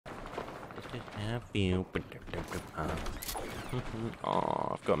Oh,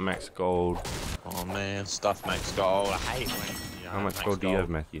 I've got max gold. Oh man, stuff makes gold. I hate when How much gold do you have,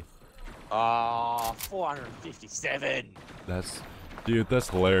 Matthew? 457. Dude, that's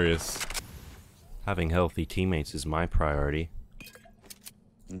hilarious. Having healthy teammates is my priority.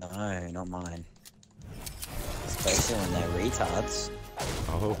 No, not mine. Especially when they're retards.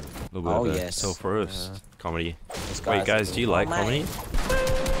 Oh, a little bit of a self-roast comedy. Wait, guys, do you like comedy?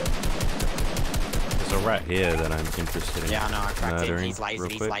 There's a rat here that I'm interested in. Yeah, no, I cracked him. murdering He's lasered, real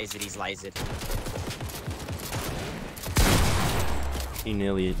he's quick. lasered, he's lasered. He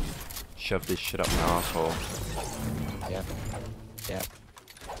nearly shoved this shit up my asshole. Yep. Yep.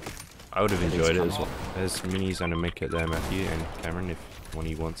 I would have enjoyed it as well. There's minis and a med kit there, Matthew and Cameron, if one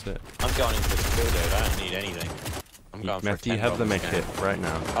of you wants it. I'm going into the field, dude. I don't need anything. I'm going Matthew, for you have the med kit right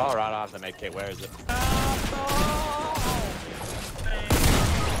now. Oh, right, I have the med kit. Where is it?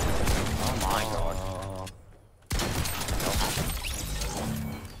 Oh my god.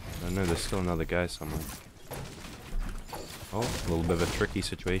 I know there's still another guy somewhere. Oh, a little bit of a tricky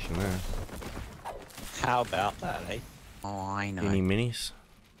situation there. How about that, eh? Oh, I know. Any minis?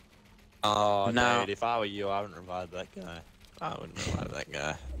 Oh, No. dude, if I were you, I wouldn't revive that guy. I wouldn't revive that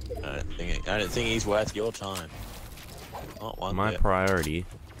guy. I don't think he's worth your time. Not one My bit. priority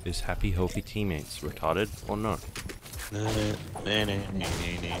is happy, healthy teammates, retarded or not.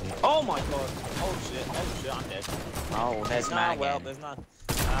 Oh my god! Oh shit! Oh shit! I'm dead. Oh, there's Mag. Well, there's none.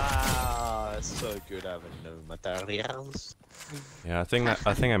 Ah, it's so good having no materials. Yeah, I think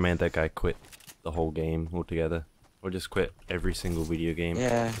I made that guy quit the whole game altogether, or just quit every single video game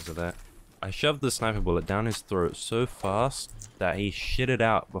because of that. I shoved the sniper bullet down his throat so fast that he shit it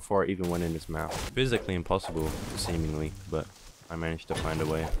out before it even went in his mouth. Physically impossible, seemingly, but I managed to find a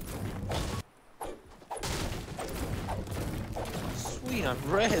way. Sweet, I'm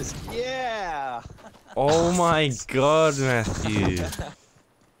res. Yeah. Oh my god, Matthew!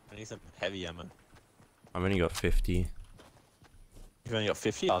 I need some heavy ammo. I've only got 50. You've only got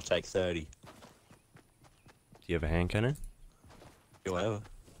 50. I'll take 30. Do you have a hand cannon? Whatever.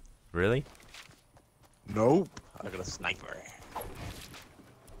 Really? Nope. I got a sniper.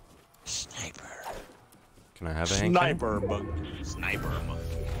 Sniper. Can I have a hand cannon? Sniper monkey. Sniper monkey.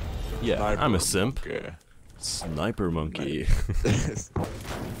 Yeah, Sniper I'm a simp. monkey. Sniper monkey.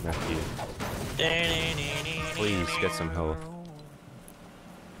 Matthew, please get some health.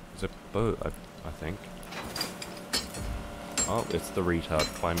 There's a boat, I think. Oh, it's the retard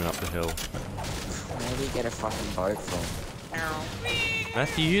climbing up the hill. Maybe get a fucking boat from.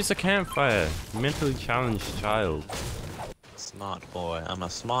 Matthew, use a campfire. Mentally challenged child. Smart boy. I'm a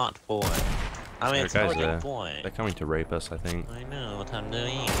smart boy. I'm an There are guys there. intelligent boy. They're coming to rape us, I think. I know what I'm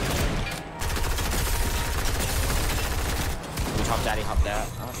doing. Hop daddy, hop dad.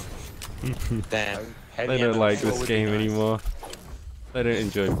 Damn. They don't like this game anymore. They don't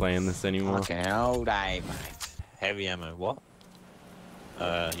enjoy playing this anymore. Okay, all day, mate. Heavy ammo. What?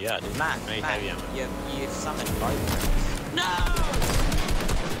 Yeah, I did. Matt, Made Matt, heavy ammo. you summoned both. No!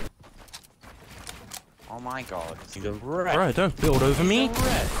 Oh my god. He's a rat. Bro, don't build over me.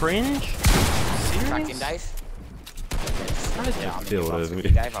 Cringe. Cracked him, Dave. Yeah, I'm in Build your box over with me. you,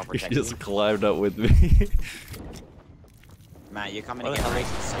 Dave. I'll You protect just you. climbed up with me. Matt, you're coming What to the get hell?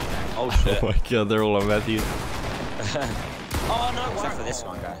 raised, so you know. Oh shit. Oh my god, they're all on Matthew. Oh no! Except for this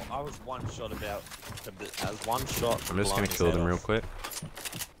one guy. I was one shot about. I was one shot. I'm just gonna kill them real quick.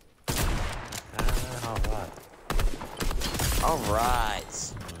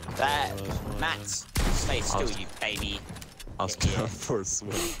 Alright. That. Matt, stay still, you baby. I was going for a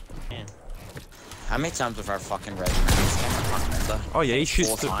swim. How many times have I fucking read Matt? I can't remember. Oh yeah, he shoots.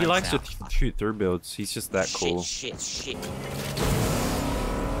 Four He times likes now. to shoot through builds. He's just that cool. Shit. Shit.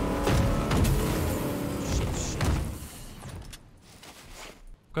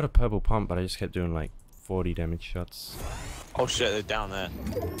 Got a purple pump, but I just kept doing like 40 damage shots. Oh shit! They're down there.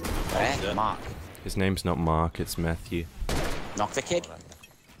 Where? shit. Mark. His name's not Mark, it's Matthew. Knock the kid.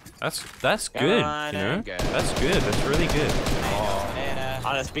 That's good, you on, know? go. That's good, that's really good.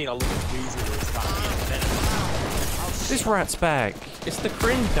 Oh, it's been a little weasel this time. This rat's back. It's the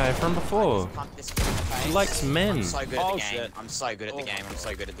cringe guy from before. Punt this kid in the face. He likes men. I'm so good at Oh, the game. shit. I'm so good at the game. I'm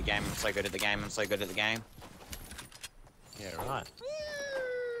so good at the game. I'm so good at the game. I'm so good at the game. Yeah, right.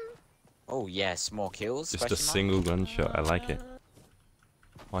 Oh yes, more kills. Just a question mark? single gunshot, I like it.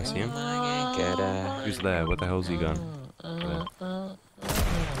 Oh, I see him. Who's there? What the hell's he gun? There.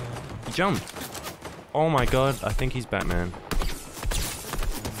 He jumped. Oh my god, I think he's Batman.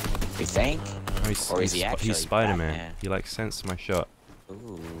 We think? Oh, Or is he actually He's Spider-Man. Batman? He like sensed my shot.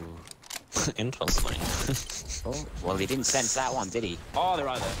 Ooh. Interesting. Oh, well, he didn't sense that one, did he? Oh, they're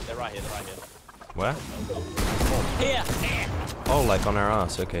right there. They're right here. They're right here. Where? Here, here. Oh, like on our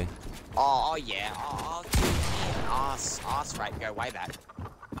ass, okay. Oh, yeah. Oh, ass rape go way back.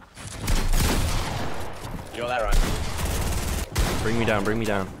 You got that right. Bring me down, bring me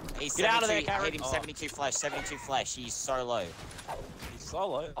down. He's Get out of there, 72, Karen. hit him, Oh. 72 flash, 72 flash. He's so low. He's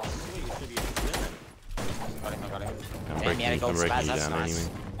solo. Oh, sweet. You should be in it. Got him, I got him. I'm Damn, breaking, he had a gold I'm breaking spaz, you that's down nice.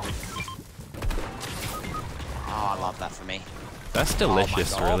 anyway. Oh, I love that for me. That's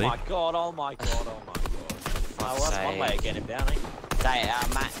delicious, oh really. my god, oh my god, oh my god. Oh, Fuck's that's one way of getting him down, eh? Hey,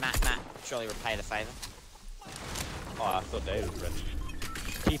 Matt, surely repay the favour. Oh, I thought David was ready.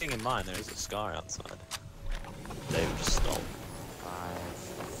 Keeping in mind there is a scar outside. David just stole. 5,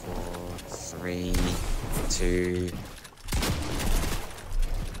 4, 3, 2.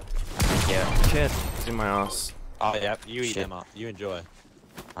 Yeah. Shit, it's in my ass. Oh yeah, you eat Shit. them up. You enjoy.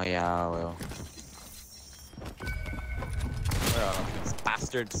 Oh yeah, I will. Where are these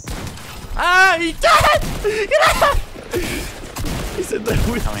bastards? Ah, he died! Get out! He's in there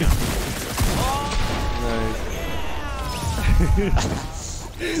with Coming me. up. Nice.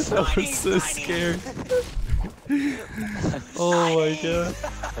 That was so scary. Oh my god.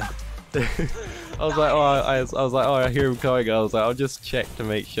 I was like, I hear him coming. I was like, I'll just check to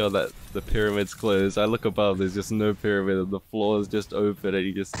make sure that the pyramid's closed. I look above, there's just no pyramid, and the floor is just open, and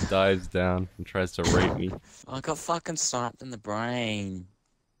he just dives down and tries to rape me. I got fucking sniped in the brain.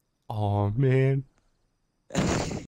 Oh man.